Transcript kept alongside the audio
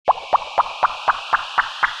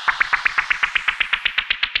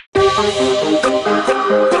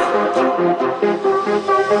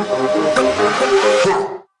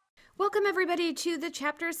Welcome, everybody, to the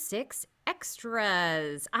Chapter 6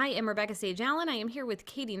 Extras. I am Rebecca Sage Allen. I am here with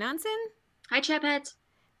Katie Nunson. Hi, Chapheads.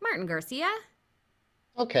 Martin Garcia.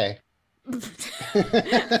 Okay.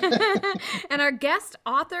 And our guest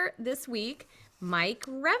author this week, Mike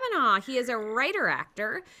Revenaugh. He is a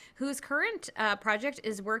writer-actor whose current project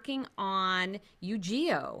is working on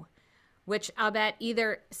Yu-Gi-Oh!, which I'll bet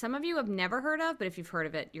either some of you have never heard of, but if you've heard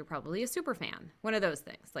of it, you're probably a super fan. One of those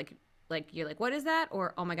things. Like you're like, what is that?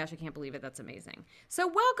 Or, oh my gosh, I can't believe it. That's amazing. So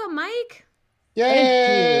welcome, Mike.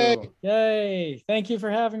 Yay! Thank you. Yay. Thank you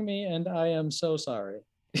for having me. And I am so sorry.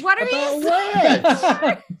 What are you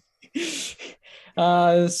What?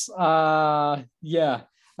 Yeah,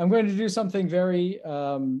 I'm going to do something very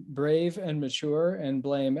brave and mature and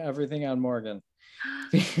blame everything on Morgan.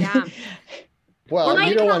 Yeah. Well,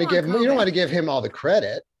 you don't want to give him all the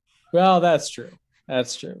credit. Well, that's true.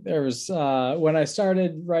 That's true. There was when I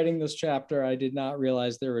started writing this chapter, I did not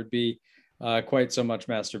realize there would be quite so much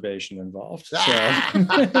masturbation involved. So.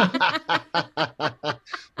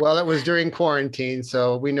 Well, it was during quarantine,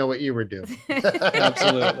 so we know what you were doing.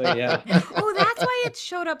 Absolutely, yeah. Oh, that's why it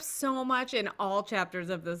showed up so much in all chapters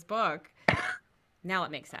of this book. Now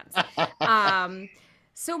it makes sense.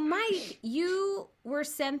 So, Mike, you were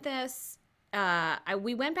sent this.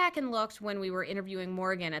 We went back and looked when we were interviewing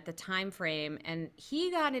Morgan at the time frame, and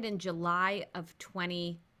he got it in July of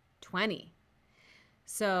 2020.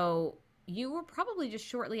 So you were probably just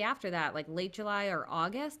shortly after that, like late July or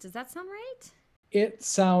August. Does that sound right? That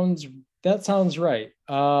sounds right.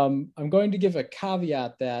 I'm going to give a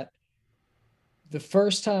caveat that the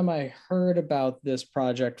first time I heard about this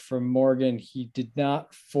project from Morgan, he did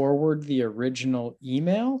not forward the original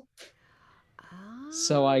email.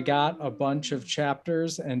 So I got a bunch of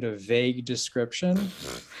chapters and a vague description.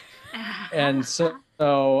 And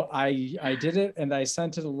so I did it and I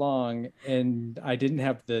sent it along, and I didn't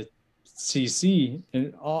have the CC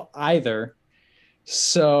either.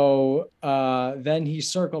 So then he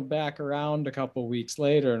circled back around a couple weeks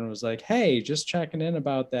later and was like, hey, just checking in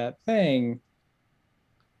about that thing.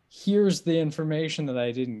 Here's the information that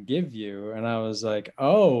I didn't give you. And I was like,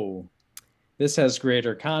 oh, this has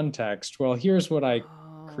greater context. Well, here's what I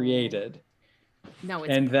created. No,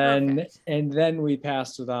 it's perfect. then we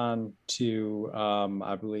passed it on to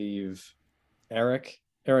I believe Eric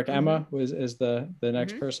Emma is the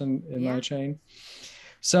next person in my chain.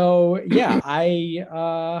 So yeah,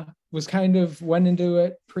 I went into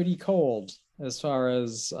it pretty cold as far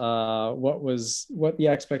as what the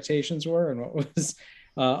expectations were and what was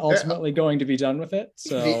ultimately going to be done with it.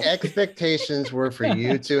 So the expectations were for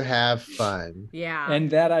you to have fun. Yeah.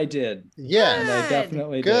 And that I did. Yes. And I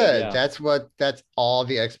definitely did. Yeah. That's all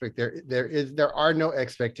the there are no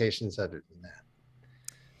expectations other than that.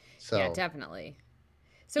 So yeah, definitely.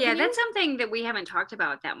 So yeah, that's something that we haven't talked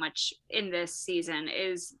about that much in this season.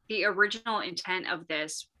 Is the original intent of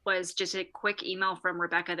this was just a quick email from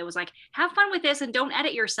Rebecca that was like, have fun with this and don't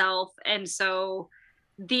edit yourself. And so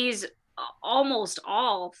these almost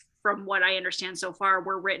all, from what I understand so far,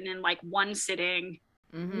 were written in like one sitting,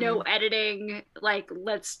 no editing. Like,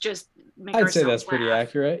 let's just make I'd ourselves say that's laugh. pretty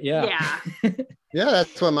accurate. Yeah. Yeah,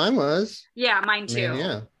 that's what mine was. Yeah, mine too. I mean,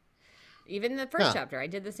 yeah. Even the first chapter, I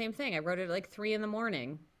did the same thing. I wrote it at like 3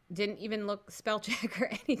 a.m. Didn't even look spell check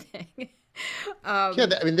or anything.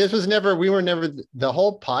 This was never, the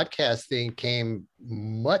whole podcast thing came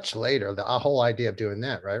much later, the whole idea of doing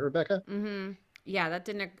that, right, Rebecca? Mm-hmm. Yeah, that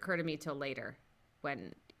didn't occur to me till later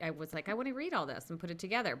when I was like, I want to read all this and put it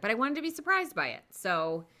together, but I wanted to be surprised by it.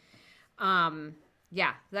 So,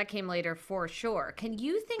 yeah, that came later for sure. Can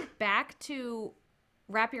you think back to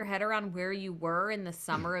wrap your head around where you were in the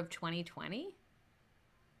summer of 2020?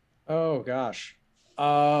 Oh gosh.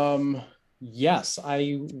 Yes,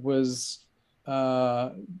 I was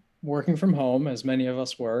working from home, as many of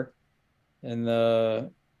us were, in the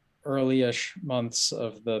early-ish months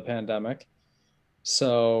of the pandemic.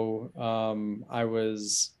 So I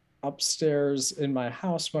was upstairs in my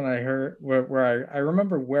house when I heard I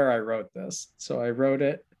remember where I wrote this. So I wrote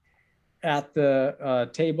it at the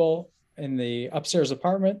table in the upstairs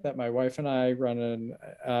apartment that my wife and I run an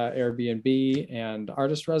Airbnb and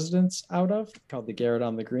artist residence out of, called the Garret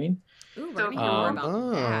on the Green. Ooh, we're gonna hear more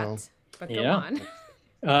about that. But go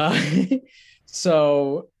on.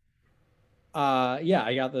 So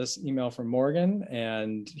I got this email from Morgan,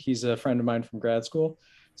 and he's a friend of mine from grad school.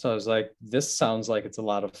 So I was like, this sounds like it's a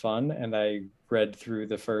lot of fun. And I read through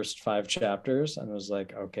the first 5 chapters and was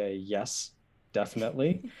like, okay, yes,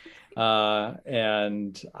 definitely.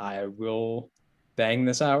 And I will bang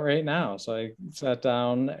this out right now. So I sat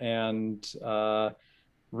down and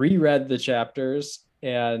reread the chapters,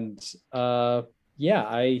 and yeah,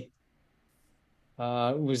 I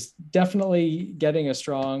was definitely getting a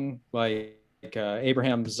strong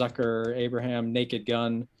Abraham Zucker, Abraham Naked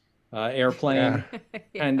Gun, airplane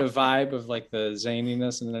kind of vibe of like the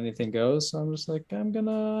zaniness and anything goes. So I'm just like, I'm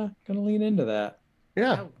gonna lean into that.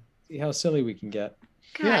 Yeah. See how silly we can get.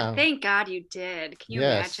 God, thank God you did. Can you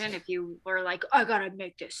imagine if you were like, I gotta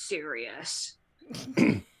make this serious?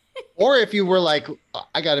 Or if you were like,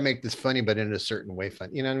 I gotta make this funny, but in a certain way fun.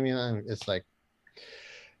 You know what I mean? It's like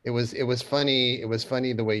it was funny. It was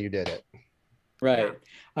funny the way you did it. Right. Yeah.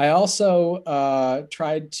 I also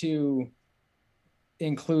tried to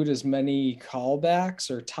include as many callbacks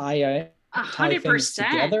or tie 100%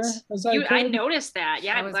 together as I could. I noticed that.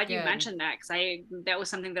 Yeah, I'm glad you mentioned that, because that was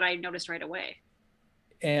something that I noticed right away.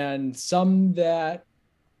 And some that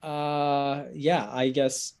I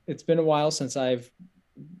guess it's been a while since I've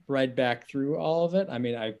read back through all of it. I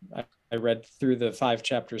mean, I read through the 5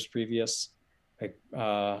 chapters previous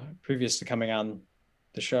to coming on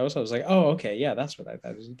the show, so I was like, oh, okay, yeah, that's what I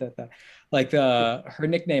thought. That like her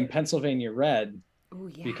nickname Pennsylvania Red. Oh,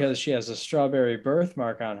 yeah. Because she has a strawberry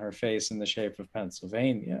birthmark on her face in the shape of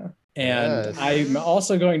Pennsylvania. And I'm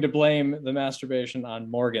also going to blame the masturbation on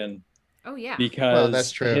Morgan. Oh, yeah. Because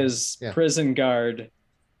that's true. His prison guard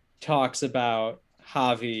talks about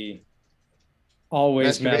Javi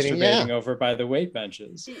always masturbating over by the weight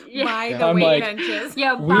benches. Yeah. By the weight benches.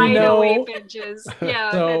 Yeah, by the weight benches.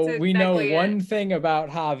 Yeah. So that's exactly we know one thing about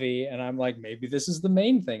Javi, and I'm like, maybe this is the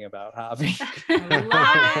main thing about Javi. I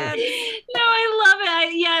love it. No, I love it.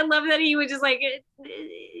 I love that he was just like,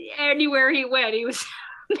 anywhere he went, he was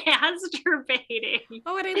masturbating.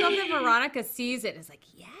 Oh, and I love that Veronica sees it and is like,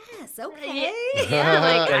 yes, okay.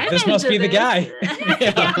 Yeah, like, this must be the guy.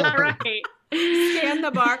 Yeah, right. Scan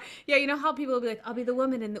the bar. Yeah, you know how people will be like, I'll be the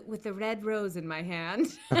woman with the red rose in my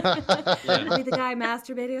hand. I'll be the guy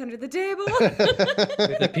masturbating under the table. With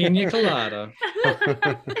the pina colada. Yeah,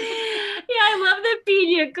 I love the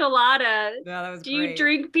pina colada. Yeah, that was Do you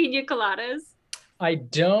drink pina coladas? I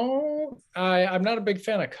don't. I'm not a big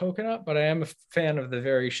fan of coconut, but I am a fan of the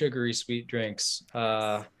very sugary sweet drinks.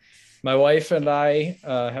 My wife and I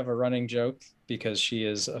have a running joke, because she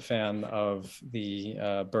is a fan of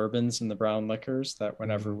the bourbons and the brown liquors, that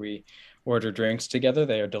whenever we order drinks together,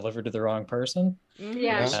 they are delivered to the wrong person.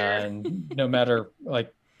 Yeah, sure. And no matter,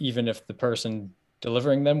 like, even if the person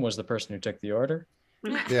delivering them was the person who took the order.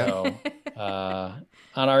 Yeah. So,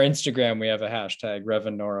 on our Instagram, we have a hashtag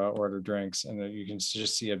Revenaugh order drinks, and you can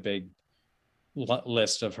just see a big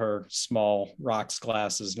list of her small rocks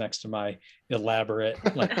glasses next to my elaborate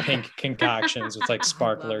like pink concoctions with like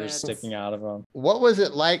sparklers sticking out of them. What was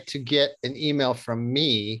it like to get an email from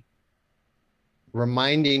me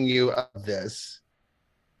reminding you of this?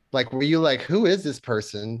 Like, were you like, who is this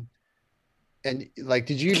person? And like,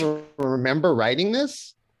 did you even remember writing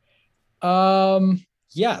this?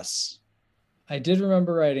 Yes, I did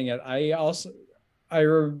remember writing it.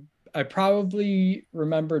 I probably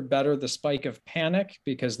remembered better the spike of panic,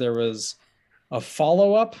 because there was a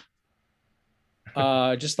follow-up.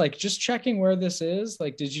 Just checking where this is.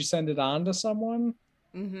 Like, did you send it on to someone?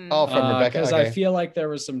 Mm-hmm. Oh, from Rebecca. Because I feel like there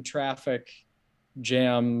was some traffic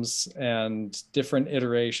jams and different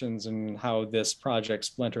iterations in how this project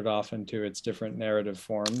splintered off into its different narrative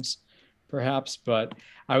forms, perhaps. But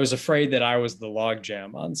I was afraid that I was the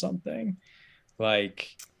logjam on something.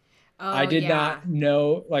 Like, I did not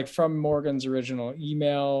know, like, from Morgan's original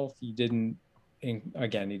email, he didn't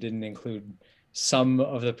include some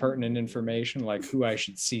of the pertinent information, like who I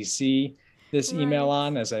should CC this email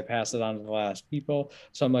on as I pass it on to the last people.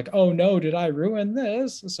 So I'm like, oh no, did I ruin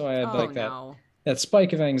this? So I had that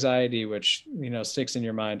spike of anxiety, which, sticks in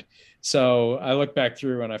your mind. So I looked back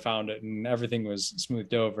through and I found it, and everything was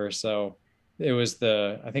smoothed over. So it was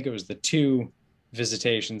I think it was the 2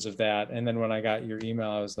 visitations of that. And then when I got your email,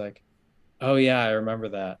 I was like, oh yeah, I remember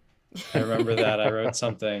that. I wrote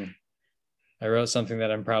something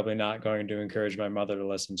that I'm probably not going to encourage my mother to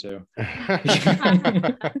listen to.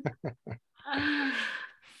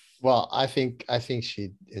 Well, I think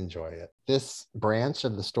she'd enjoy it. This branch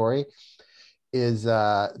of the story is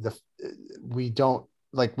we've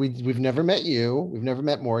never met you. We've never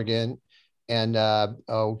met Morgan. And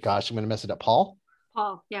oh gosh, I'm going to mess it up. Paul,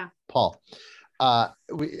 yeah. Paul.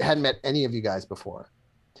 We hadn't met any of you guys before.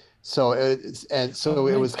 So it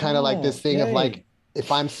was kind of like this thing of like,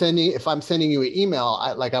 if I'm sending you an email,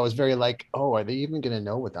 I was very like, oh, are they even going to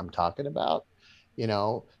know what I'm talking about?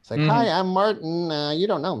 It's like, hi, I'm Martin. You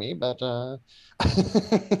don't know me, but.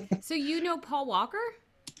 So you know Paul Walker?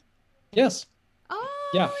 Yes.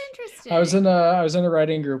 Yeah. Oh, interesting. I was in a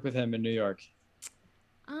writing group with him in New York.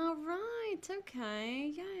 All right.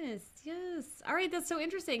 Okay. Yes. Yes. All right. That's so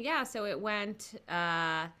interesting. Yeah. So it went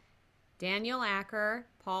Daniel Acker,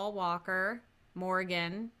 Paul Walker,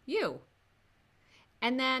 Morgan, you.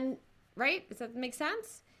 And then, right? Does that make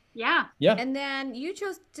sense? Yeah. Yeah. And then you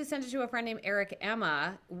chose to send it to a friend named Eric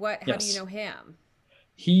Emma. How do you Yes. know him?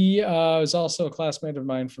 He was also a classmate of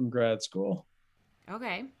mine from grad school.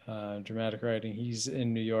 Okay. Dramatic writing. He's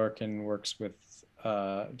in New York and works with,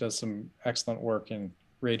 does some excellent work in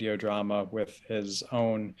radio drama with his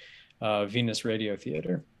own Venus Radio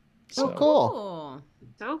Theater. Oh, So, cool.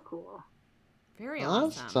 So cool. Very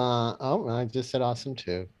Awesome. awesome. Oh, I just said awesome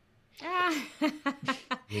too. Ah.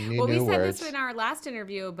 We need Well, we new said words. this in our last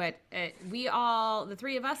interview, but we all, the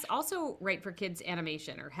three of us, also write for kids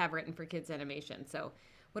animation or have written for kids animation. So,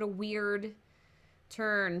 what a weird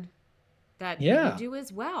turn that you yeah. do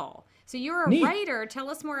as well. So, you're a Neat. writer. Tell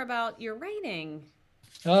us more about your writing.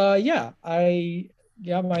 Yeah, I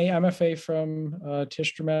got my MFA from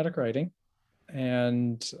Tisch Dramatic Writing,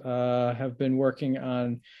 and have been working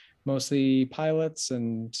on mostly pilots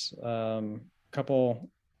and a couple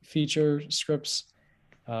feature scripts,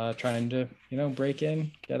 trying to break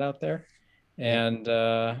in, get out there. And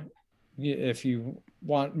if you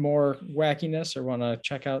want more wackiness or want to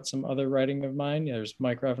check out some other writing of mine, there's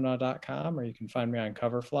MikeRevenaugh.com, or you can find me on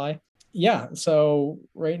Coverfly. Yeah, so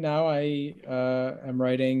right now I am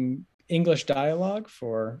writing English dialogue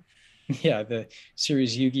for the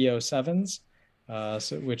series Yu-Gi-Oh! Sevens,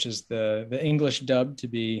 which is the English dub to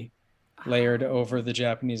be layered over the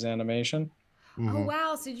Japanese animation. Oh,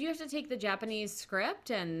 wow. So, do you have to take the Japanese script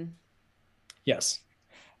and. Yes.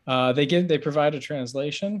 They provide a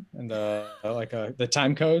translation and like the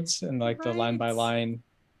time codes and like the line by line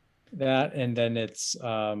that, and then it's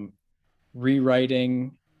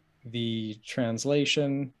rewriting the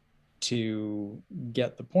translation to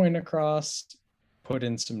get the point across, put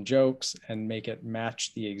in some jokes, and make it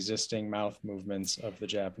match the existing mouth movements of the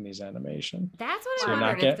Japanese animation. That's what So I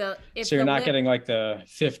wondered. you're not getting like the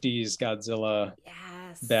 50s Godzilla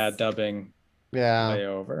bad dubbing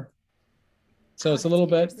layover. So it's a little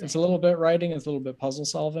bit writing, it's a little bit puzzle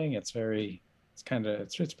solving. It's pretty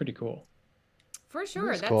cool. For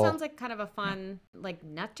sure. That sounds like kind of a fun like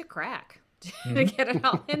nut to crack to get it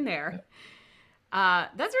all in there.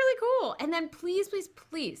 That's really cool. And then please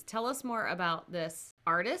tell us more about this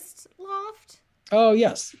artist loft. Oh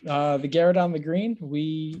yes, the Garret on the Green.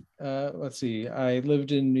 We let's see. I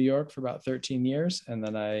lived in New York for about 13 years, and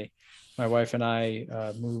then my wife and I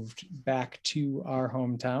moved back to our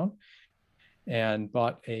hometown and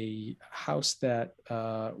bought a house that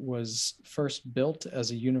was first built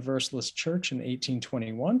as a Universalist church in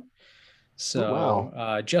 1821.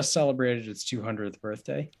 So just celebrated its 200th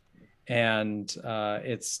birthday. And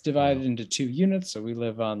it's divided into two units. So we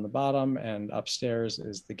live on the bottom, and upstairs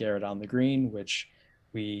is the Garret on the Green, which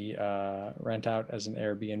we rent out as an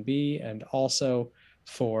Airbnb. And also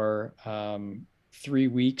for 3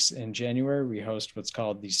 weeks in January, we host what's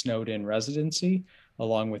called the Snowed In Residency,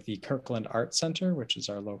 along with the Kirkland Art Center, which is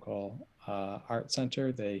our local art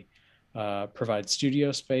center. They provide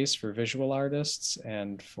studio space for visual artists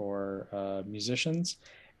and for musicians.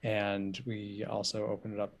 And we also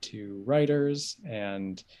open it up to writers,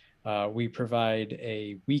 and we provide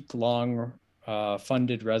a week-long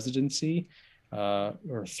funded residency,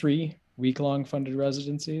 or 3 week-long funded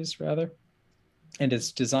residencies rather. And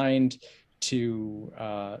it's designed to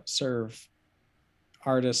serve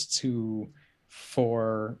artists who,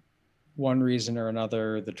 for one reason or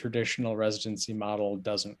another, the traditional residency model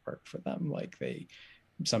doesn't work for them. Like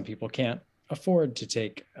some people can't afford to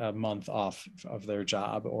take a month off of their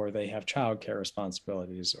job, or they have childcare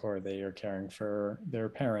responsibilities, or they are caring for their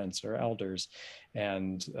parents or elders,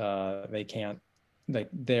 and they can't, like,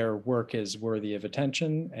 their work is worthy of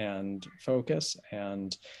attention and focus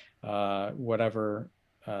and whatever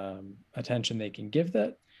attention they can give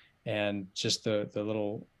that. And just the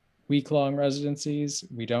little week-long residencies,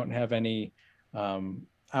 we don't have any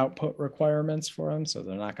output requirements for them, so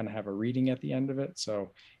they're not going to have a reading at the end of it.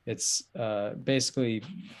 So it's basically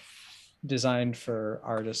designed for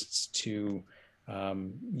artists to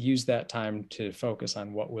use that time to focus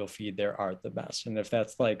on what will feed their art the best. And if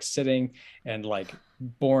that's like sitting and like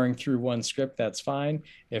boring through one script, that's fine.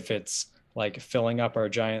 If it's like filling up our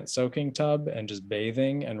giant soaking tub and just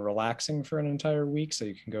bathing and relaxing for an entire week so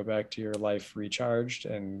you can go back to your life recharged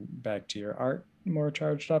and back to your art more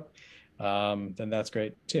charged up, then that's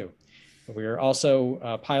great too. We're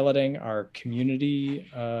also piloting our community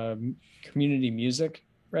music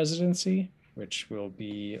residency, which will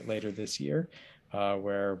be later this year.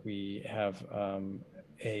 where we have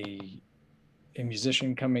a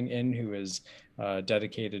musician coming in who is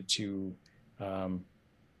dedicated to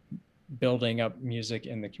building up music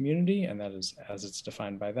in the community, and that is as it's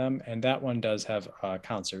defined by them. And that one does have a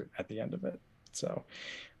concert at the end of it. So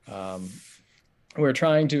we're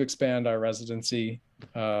trying to expand our residency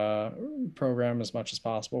program as much as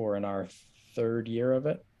possible. We're in our 3rd year of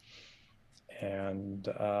it. And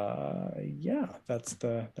yeah, that's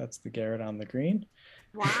the Garrett on the Green.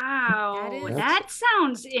 Wow, that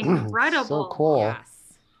sounds incredible. So cool.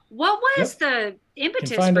 Yes. What was the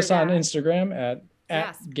impetus? You can find for us that? on Instagram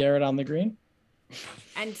at Garrett on the Green.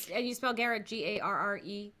 And you spell Garrett Garrett?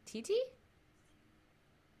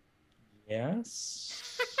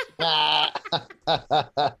 Yes.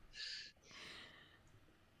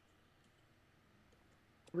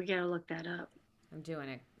 We gotta look that up. I'm doing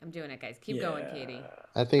it, guys. Keep going, Katie.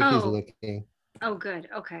 I think he's looking. Oh, good.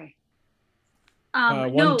 Okay.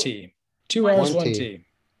 One T. 2 R's, 1 T.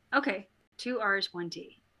 Okay. 2 R's, 1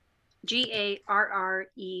 T. Garret.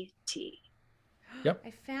 Yep.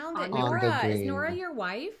 I found it. On Nora, is Nora your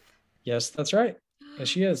wife? Yes, that's right. Yes,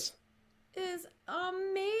 she is. Is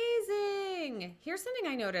amazing. Here's something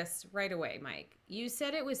I noticed right away, Mike. You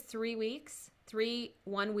said it was 3 weeks, 3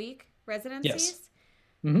 1-week residencies. Yes.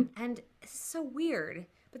 Mm-hmm. And it's so weird,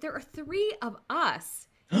 but there are 3 of us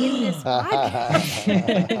in this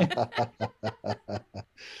podcast.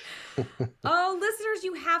 Oh, listeners,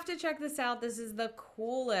 you have to check this out. This is the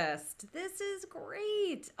coolest. This is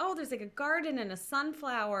great. Oh, there's like a garden and a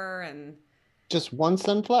sunflower and just one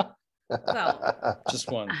sunflower. Well, just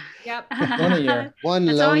one. Yep. One a year. One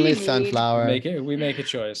lonely sunflower. We make a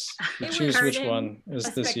choice. We choose which one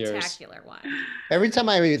is this year's. Spectacular one. Every time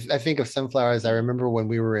I think of sunflowers, I remember when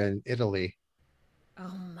we were in Italy.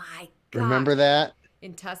 Oh my God. Remember that?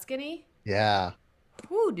 In Tuscany? Yeah.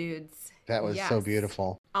 Woo, dudes. That was so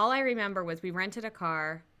beautiful. All I remember was we rented a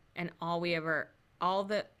car and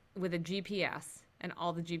with a GPS. And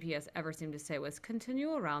all the GPS ever seemed to say was,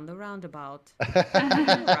 continue around the roundabout.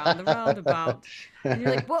 Continue around the roundabout. And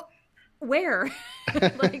you're like, well, where?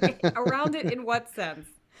 Like, around it in what sense?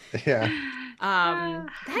 Yeah.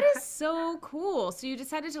 That is so cool. So you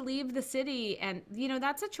decided to leave the city. And,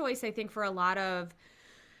 that's a choice, I think, for a lot of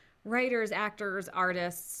writers, actors,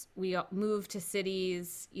 artists. We move to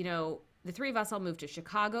cities. The 3 of us all moved to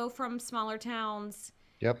Chicago from smaller towns.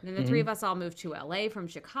 Yep. And then the 3 of us all moved to LA from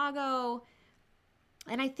Chicago.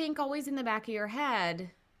 And I think always in the back of your head,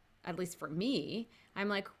 at least for me, I'm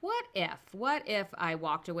like, what if I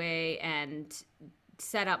walked away and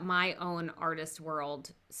set up my own artist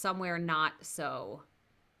world somewhere not so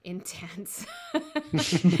intense?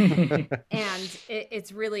 And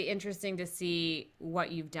it's really interesting to see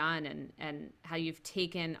what you've done and how you've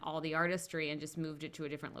taken all the artistry and just moved it to a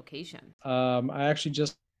different location. I actually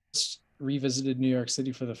just revisited New York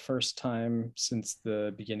City for the first time since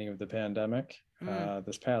the beginning of the pandemic.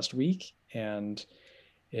 This past week, and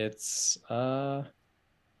it's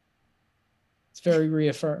very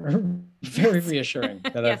reassuring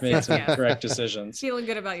that I've made some correct decisions. Feeling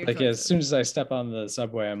good about your choices. As soon as I step on the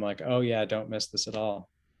subway, I'm like, oh yeah, I don't miss this at all.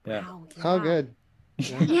 Yeah. Wow, Oh, good.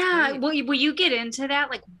 Yeah. Will you get into that?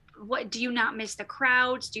 Like, what do you not miss? The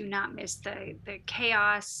crowds? Do you not miss the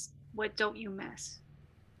chaos? What don't you miss?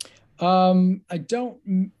 I don't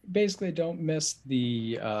miss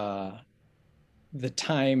the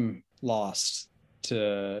time lost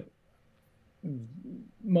to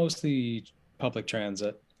mostly public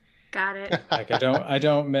transit. Got it. Like I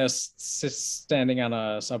don't miss standing on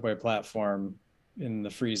a subway platform in the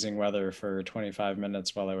freezing weather for 25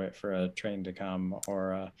 minutes while I wait for a train to come,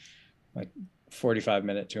 or a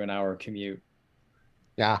 45-minute to an hour commute.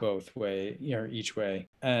 Yeah. Both way, each way.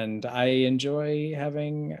 And I enjoy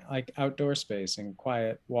having outdoor space and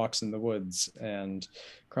quiet walks in the woods and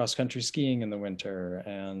cross-country skiing in the winter,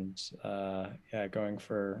 and going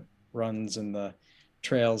for runs in the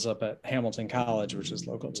trails up at Hamilton College, which is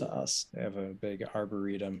local to us. They have a big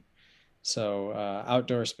arboretum. So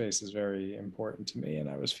outdoor space is very important to me, and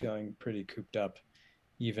I was feeling pretty cooped up.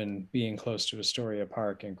 Even being close to Astoria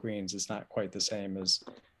Park in Queens is not quite the same as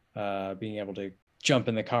being able to jump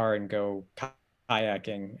in the car and go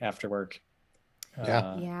kayaking after work.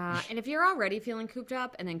 Yeah. And if you're already feeling cooped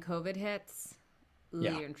up and then COVID hits,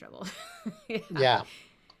 you're in trouble. Yeah.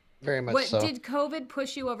 Very much so. Did COVID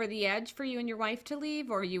push you over the edge for you and your wife to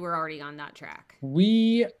leave, or you were already on that track?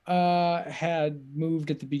 We had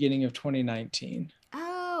moved at the beginning of 2019.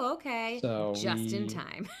 Oh, okay. So just in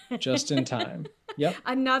time. Just in time. Yep.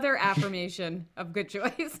 Another affirmation of good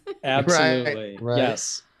choice. Absolutely. Right.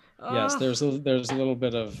 Yes. Yes, there's a little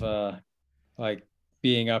bit of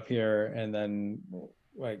being up here and then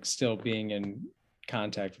like still being in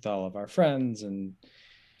contact with all of our friends and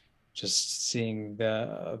just seeing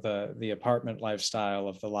the apartment lifestyle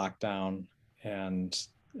of the lockdown and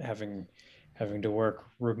having to work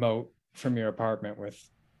remote from your apartment with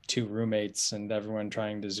 2 roommates and everyone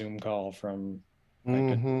trying to Zoom call from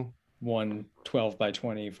like one 12 by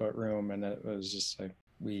 20 foot room. And it was just like,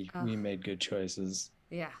 we made good choices.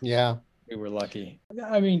 Yeah. We were lucky.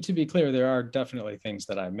 I mean, to be clear, there are definitely things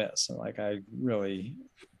that I miss. And like, I really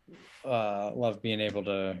love being able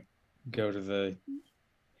to go to the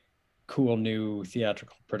cool new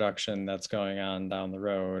theatrical production that's going on down the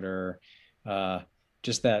road, or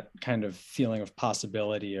just that kind of feeling of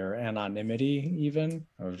possibility or anonymity, even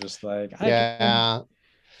of just like, I can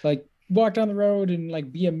like walk down the road and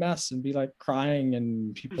like be a mess and be like crying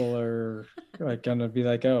and people are like gonna be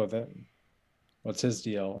like, oh, that what's his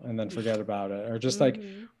deal, and then forget about it. Or just like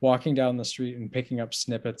walking down the street and picking up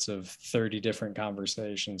snippets of 30 different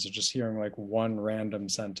conversations, or just hearing like one random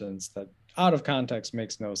sentence that out of context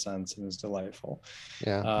makes no sense and is delightful.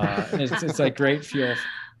 It's like great fuel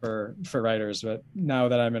for writers. But now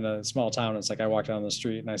that I'm in a small town, it's like I walk down the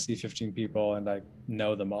street and I see 15 people and I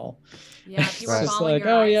know them all. If you were it's just like,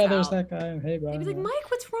 oh yeah, there's that guy. Hey, bye. You'd be like, Mike,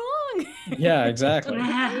 what's wrong? Yeah, exactly.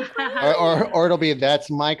 or it'll be, that's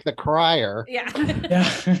Mike the crier.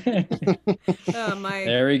 Oh, Mike,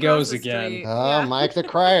 there he goes again. Oh, Mike the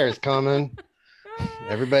crier's coming.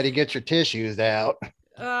 Everybody get your tissues out.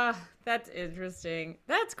 That's interesting.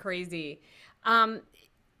 That's crazy.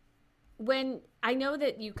 When I know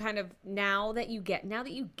that you kind of now that you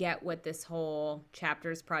get what this whole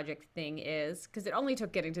chapters project thing is, because it only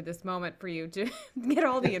took getting to this moment for you to get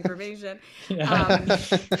all the information.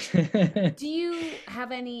 Do you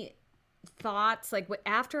have any thoughts? Like,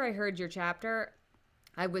 after I heard your chapter,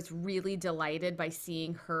 I was really delighted by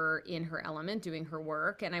seeing her in her element doing her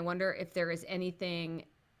work, and I wonder if there is anything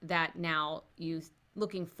that now you,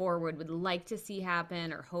 looking forward, would like to see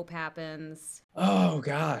happen or hope happens. Oh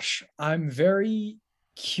gosh, I'm very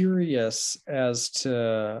curious as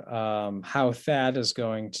to how Thad is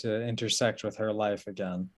going to intersect with her life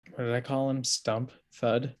again. What did I call him? Stump?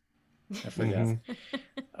 Thud? I forget.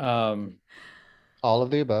 All of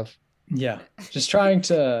the above. Yeah, just trying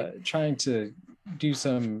to do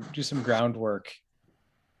some groundwork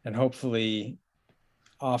and hopefully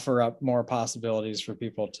offer up more possibilities for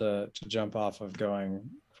people to jump off of going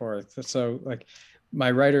forth. So like,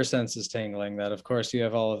 my writer sense is tingling that of course you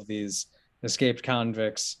have all of these escaped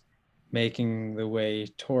convicts making the way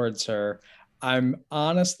towards her. I'm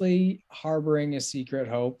honestly harboring a secret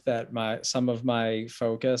hope that some of my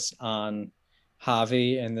focus on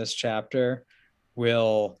Javi in this chapter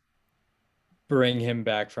will bring him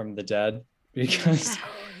back from the dead, because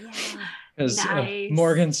nice.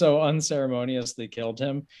 Morgan so unceremoniously killed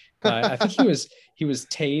him. I think he was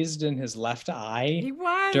tased in his left eye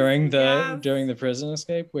during the prison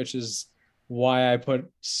escape, which is why I put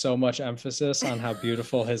so much emphasis on how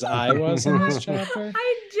beautiful his eye was in this chapter.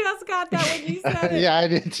 I just got that when you said it. Yeah, I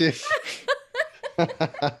did too.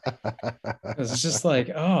 It's just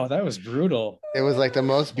like, oh, that was brutal. It was like the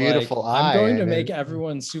most beautiful eye. I'm going to make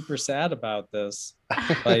everyone super sad about this.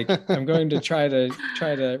 Like, I'm going to try to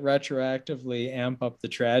retroactively amp up the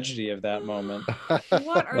tragedy of that moment.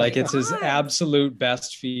 Like, it's his absolute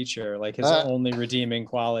best feature, like his only redeeming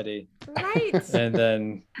quality. Right. And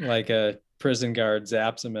then like a prison guard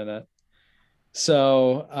zaps him in it.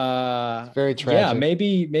 So it's very tragic. Yeah,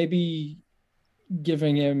 maybe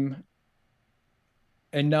giving him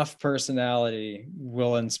enough personality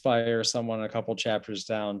will inspire someone a couple chapters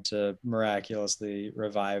down to miraculously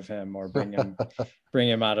revive him or bring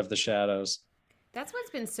him out of the shadows. That's what's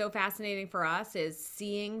been so fascinating for us, is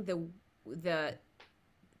seeing the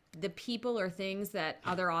people or things that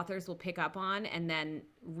other authors will pick up on and then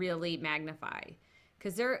really magnify.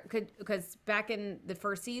 Because back in the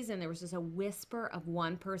first season, there was just a whisper of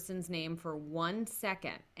one person's name for 1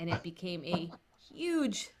 second, and it became a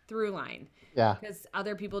huge through line. Yeah. Because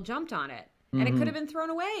other people jumped on it, and it could have been thrown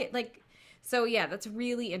away. Like, so yeah, that's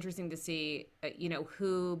really interesting to see,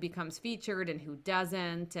 who becomes featured and who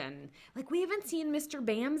doesn't. And like, we haven't seen Mr.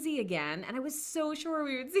 Bamsey again, and I was so sure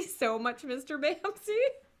we would see so much Mr. Bamsey.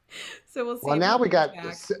 So we'll see. Well, now we got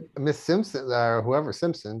Miss Simpson, or whoever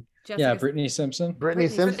Simpson. Brittany Simpson. Brittany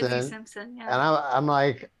Simpson. Yeah. And I'm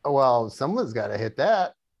like, well, someone's got to hit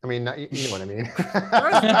that. I mean, you know what I mean.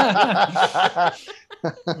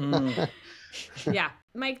 Yeah.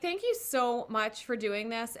 Mike, thank you so much for doing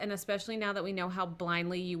this. And especially now that we know how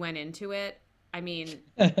blindly you went into it. I mean,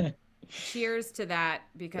 cheers to that,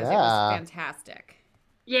 because it was fantastic.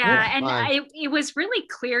 Yeah. And it was really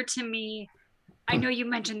clear to me I know you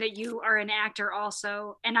mentioned that you are an actor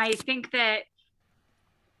also, and I think that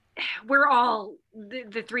we're all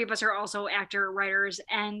the three of us are also actor writers,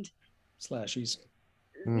 and Slashies.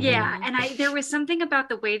 yeah, and there was something about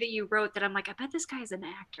the way that you wrote that I'm like, I bet this guy's an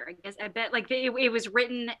actor. I bet like it was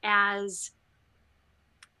written as,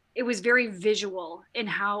 it was very visual in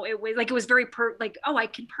how it was, like it was very like, oh, I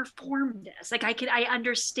can perform this, like I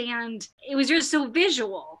understand. It was just so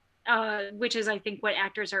visual, which is I think what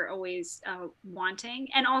actors are always wanting.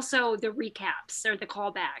 And also the recaps or the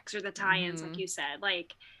callbacks or the tie-ins, like you said,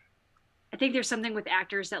 like I think there's something with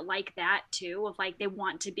actors that like that too, of like they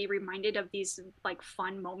want to be reminded of these like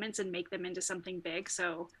fun moments and make them into something big.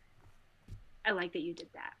 So I like that you did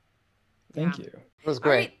that. Thank you. It was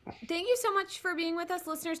great. Right. Thank you so much for being with us,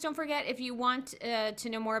 listeners. Don't forget, if you want to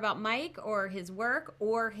know more about Mike or his work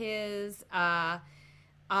or his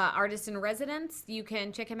artist in residence, you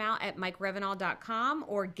can check him out at mikerevenaugh.com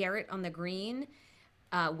or Garrett on the Green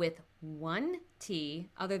with one T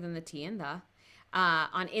other than the T and the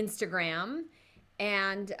on Instagram.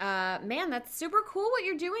 And man, that's super cool what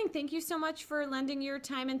you're doing. Thank you so much for lending your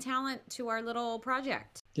time and talent to our little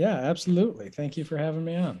project. Yeah, absolutely. Thank you for having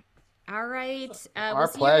me on. All right. Our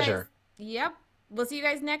pleasure. Yep. We'll see you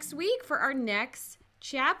guys next week for our next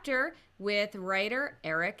chapter with writer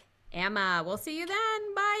Eric Emma. We'll see you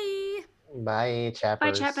then. Bye. Bye,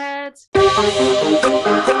 chappers. Bye, chapheads.